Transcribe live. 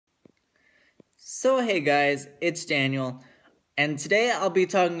So hey guys, it's Daniel, and today I'll be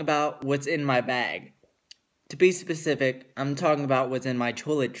talking about what's in my bag. To be specific, I'm talking about what's in my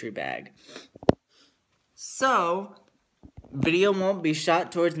toiletry bag. So, video won't be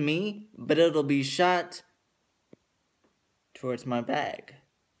shot towards me, but it'll be shot towards my bag.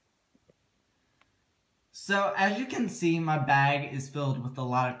 So, as you can see, my bag is filled with a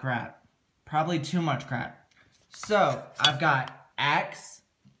lot of crap. Probably too much crap. So, I've got Axe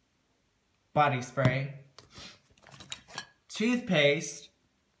body spray, toothpaste,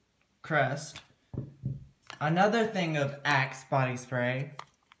 Crest, another thing of Axe body spray,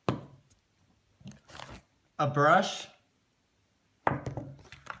 a brush,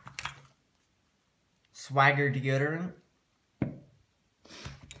 Swagger deodorant,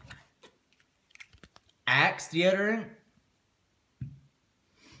 Axe deodorant,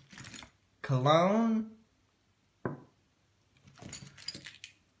 cologne,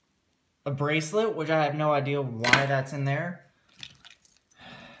 a bracelet, which I have no idea why that's in there.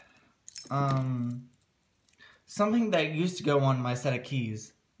 Something that used to go on my set of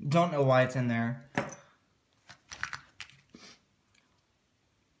keys. Don't know why it's in there.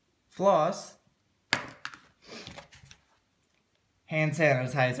 Floss. Hand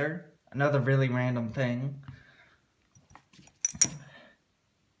sanitizer. Another really random thing.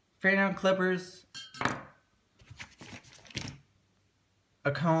 Fingernail clippers.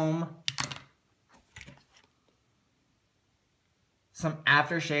 A comb. Some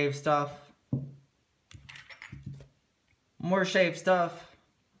aftershave stuff. More shave stuff.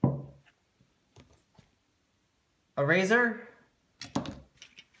 A razor.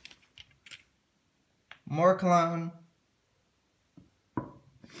 More cologne.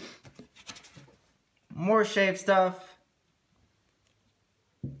 More shave stuff.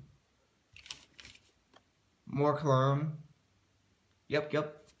 More cologne. Yep.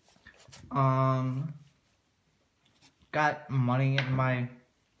 Got money in my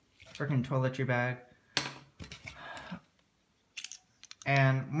freaking toiletry bag.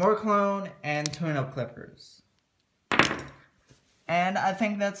 And more cologne and tune-up clippers. And I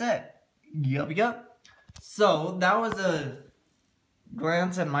think that's it. Yup. So, that was a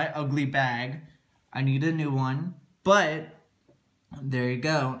glance at my ugly bag. I need a new one. But, there you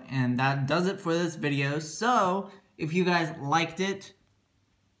go. And that does it for this video. So, if you guys liked it,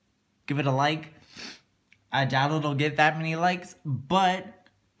 give it a like. I doubt it'll get that many likes, but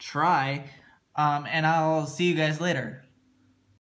try. And I'll see you guys later.